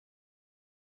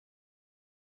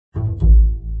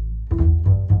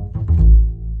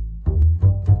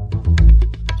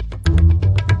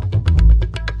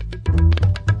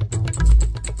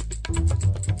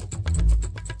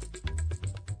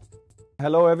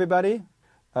Hello everybody.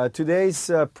 Today's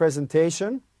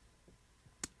presentation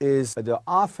is the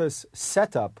office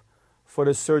setup for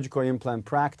the surgical implant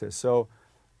practice. So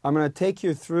I'm going to take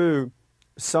you through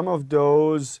some of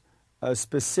those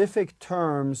specific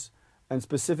terms and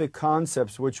specific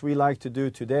concepts which we like to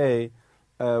do today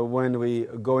when we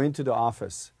go into the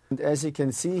office. And as you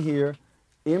can see here,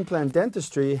 implant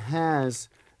dentistry has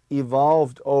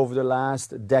evolved over the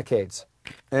last decades.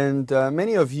 And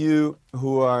many of you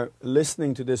who are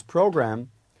listening to this program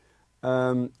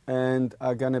and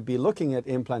are going to be looking at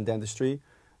implant dentistry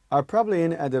are probably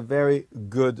in at a very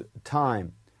good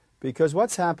time, because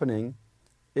what's happening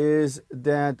is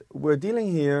that we're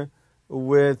dealing here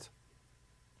with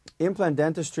implant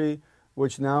dentistry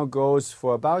which now goes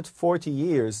for about 40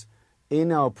 years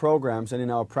in our programs and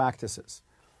in our practices.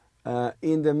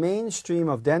 In the mainstream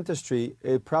of dentistry,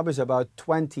 it probably is about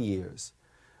 20 years.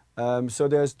 So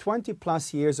there's 20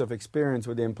 plus years of experience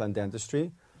with implant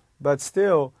dentistry, but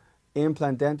still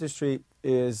implant dentistry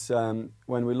is,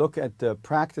 when we look at the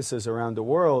practices around the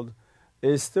world,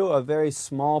 is still a very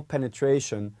small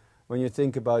penetration when you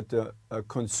think about the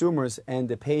consumers and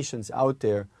the patients out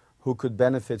there who could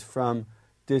benefit from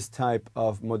this type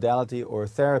of modality or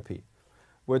therapy.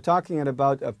 We're talking at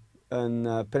about a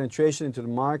penetration into the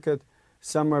market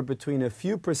somewhere between a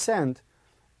few percent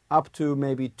up to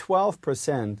maybe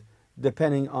 12%,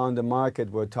 depending on the market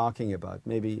we're talking about.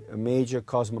 Maybe major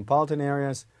cosmopolitan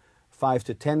areas, 5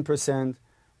 to 10%,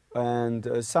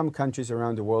 and some countries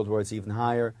around the world where it's even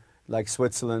higher, like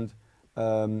Switzerland,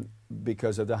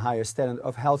 because of the higher standard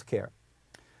of healthcare.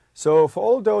 So for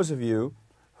all those of you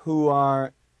who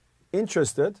are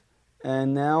interested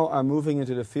and now are moving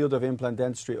into the field of implant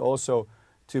dentistry also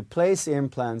to place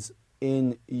implants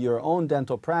in your own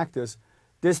dental practice,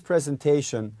 this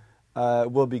presentation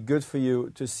will be good for you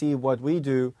to see what we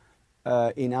do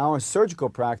in our surgical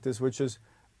practice, which is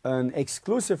an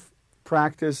exclusive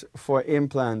practice for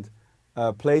implant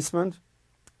placement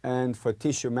and for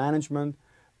tissue management.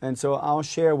 And so I'll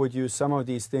share with you some of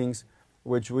these things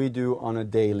which we do on a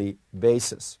daily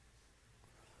basis.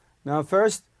 Now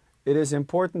first, it is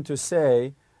important to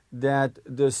say that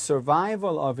the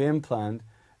survival of implant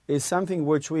is something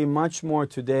which we much more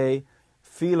today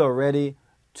feel already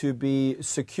to be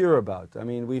secure about. I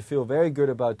mean, we feel very good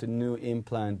about the new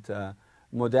implant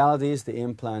modalities, the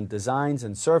implant designs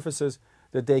and surfaces,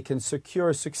 that they can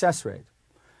secure success rate.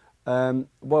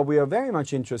 What we are very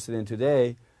much interested in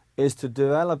today is to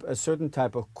develop a certain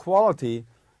type of quality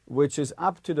which is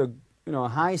up to the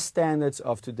high standards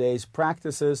of today's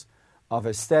practices, of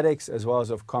aesthetics, as well as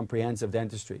of comprehensive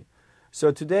dentistry.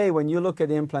 So today, when you look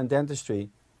at implant dentistry,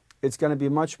 it's going to be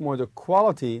much more the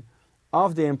quality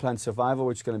of the implant survival,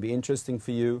 which is going to be interesting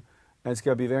for you, and it's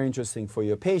going to be very interesting for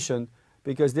your patient,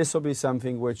 because this will be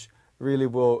something which really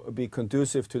will be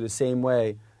conducive to the same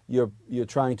way you're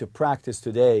trying to practice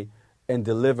today and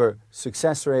deliver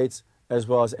success rates as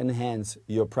well as enhance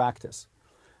your practice.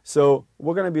 So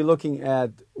we're going to be looking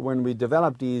at, when we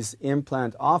develop these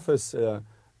implant office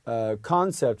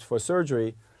concepts for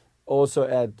surgery, also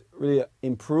at really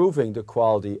improving the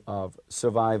quality of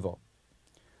survival.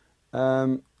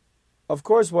 Of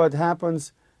course, what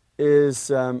happens is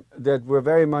that we're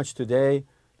very much today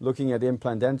looking at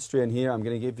implant dentistry, and here I'm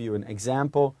going to give you an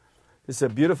example. This is a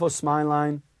beautiful smile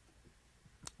line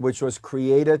which was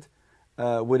created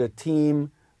with a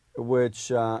team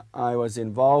which I was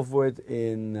involved with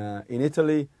in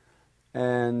Italy,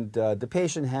 and the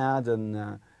patient had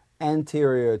an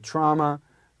anterior trauma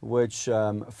which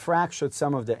fractured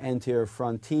some of the anterior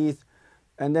front teeth,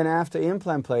 and then after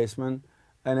implant placement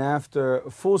and after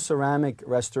full ceramic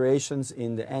restorations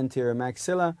in the anterior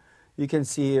maxilla, you can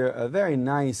see here a very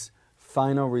nice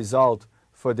final result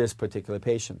for this particular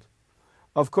patient.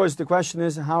 Of course, the question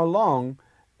is, how long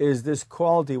is this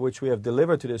quality which we have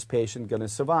delivered to this patient going to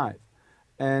survive?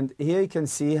 And here you can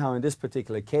see how in this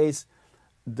particular case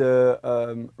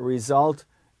the result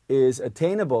is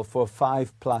attainable for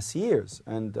 5+ years,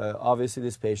 and obviously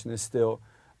this patient is still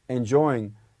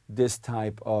enjoying this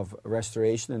type of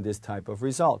restoration and this type of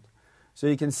result. So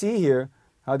you can see here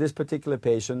how this particular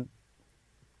patient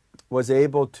was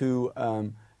able to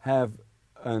have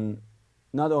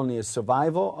not only a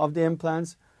survival of the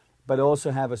implants, but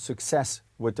also have a success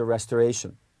with the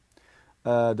restoration.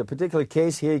 The particular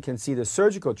case here, you can see the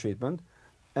surgical treatment,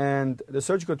 and the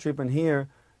surgical treatment here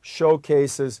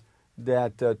showcases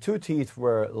that 2 teeth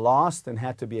were lost and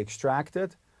had to be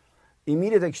extracted.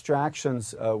 Immediate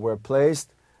extractions were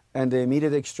placed, and the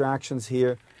immediate extractions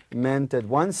here meant that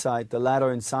one side, the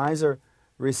lateral incisor,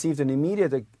 received an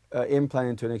immediate implant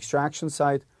into an extraction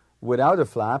site without a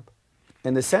flap,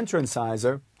 and the center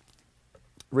incisor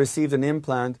received an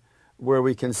implant where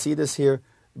we can see this here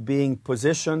being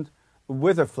positioned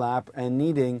with a flap and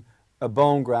needing a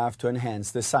bone graft to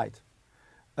enhance the site.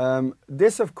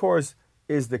 This, of course,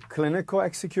 is the clinical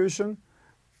execution.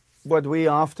 What we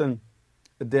often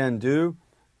then do,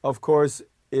 of course,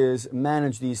 is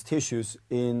manage these tissues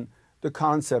in the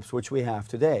concepts which we have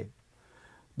today.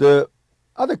 The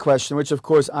other question, which of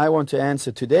course I want to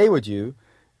answer today with you,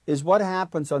 is what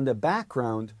happens on the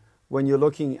background when you're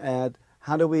looking at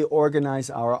how do we organize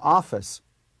our office,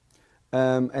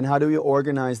 and how do we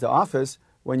organize the office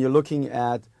when you're looking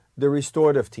at the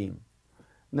restorative team.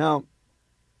 Now,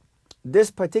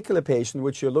 this particular patient,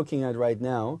 which you're looking at right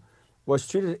now, was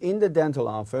treated in the dental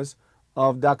office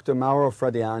of Dr. Mauro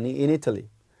Fradiani in Italy.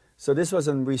 So this was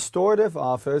a restorative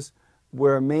office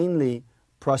where mainly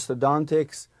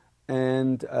prosthodontics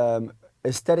and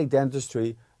aesthetic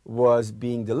dentistry was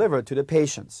being delivered to the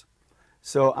patients.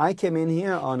 So I came in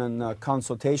here on a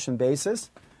consultation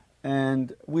basis,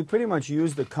 and we pretty much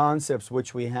used the concepts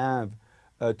which we have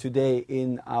today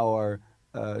in our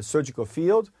surgical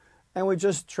field, and we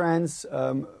just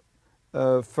transferred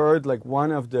like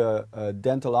one of the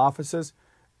dental offices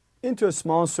into a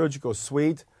small surgical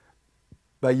suite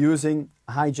by using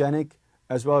hygienic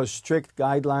as well as strict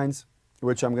guidelines,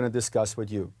 which I'm going to discuss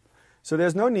with you. So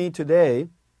there's no need today,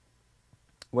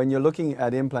 when you're looking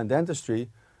at implant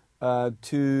dentistry,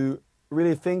 to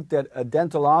really think that a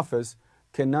dental office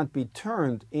cannot be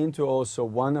turned into also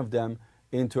one of them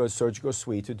into a surgical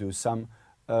suite to do some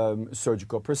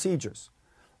surgical procedures.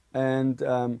 And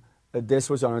this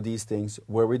was one of these things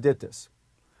where we did this.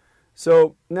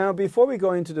 So now, before we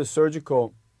go into the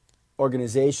surgical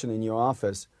organization in your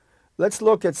office, let's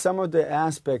look at some of the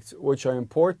aspects which are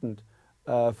important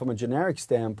from a generic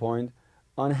standpoint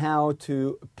on how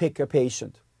to pick a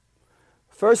patient.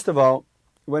 First of all,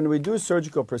 when we do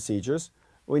surgical procedures,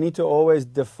 we need to always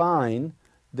define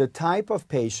the type of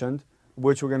patient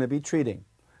which we're going to be treating.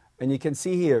 And you can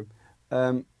see here,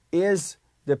 is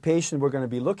the patient we're going to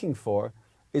be looking for,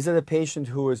 is it a patient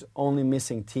who is only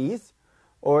missing teeth,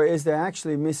 or is there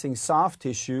actually missing soft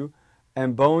tissue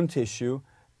and bone tissue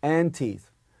and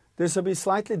teeth? This will be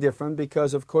slightly different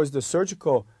because, of course, the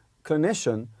surgical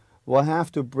clinician will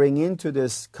have to bring into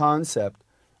this concept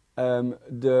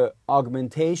the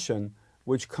augmentation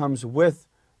which comes with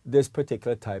this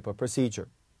particular type of procedure.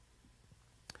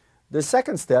 The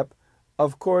second step,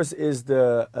 of course, is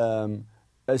the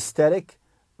aesthetic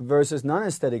versus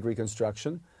non-aesthetic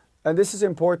reconstruction. And this is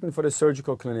important for the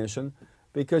surgical clinician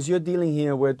because you're dealing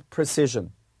here with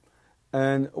precision.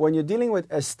 And when you're dealing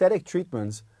with aesthetic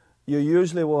treatments, you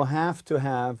usually will have to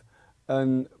have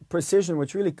a precision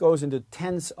which really goes into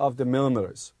tenths of the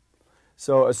millimeters.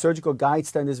 So a surgical guide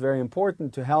stand is very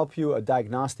important to help you. A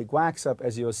diagnostic wax up,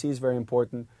 as you'll see, is very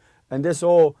important. And this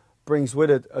all brings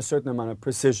with it a certain amount of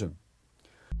precision.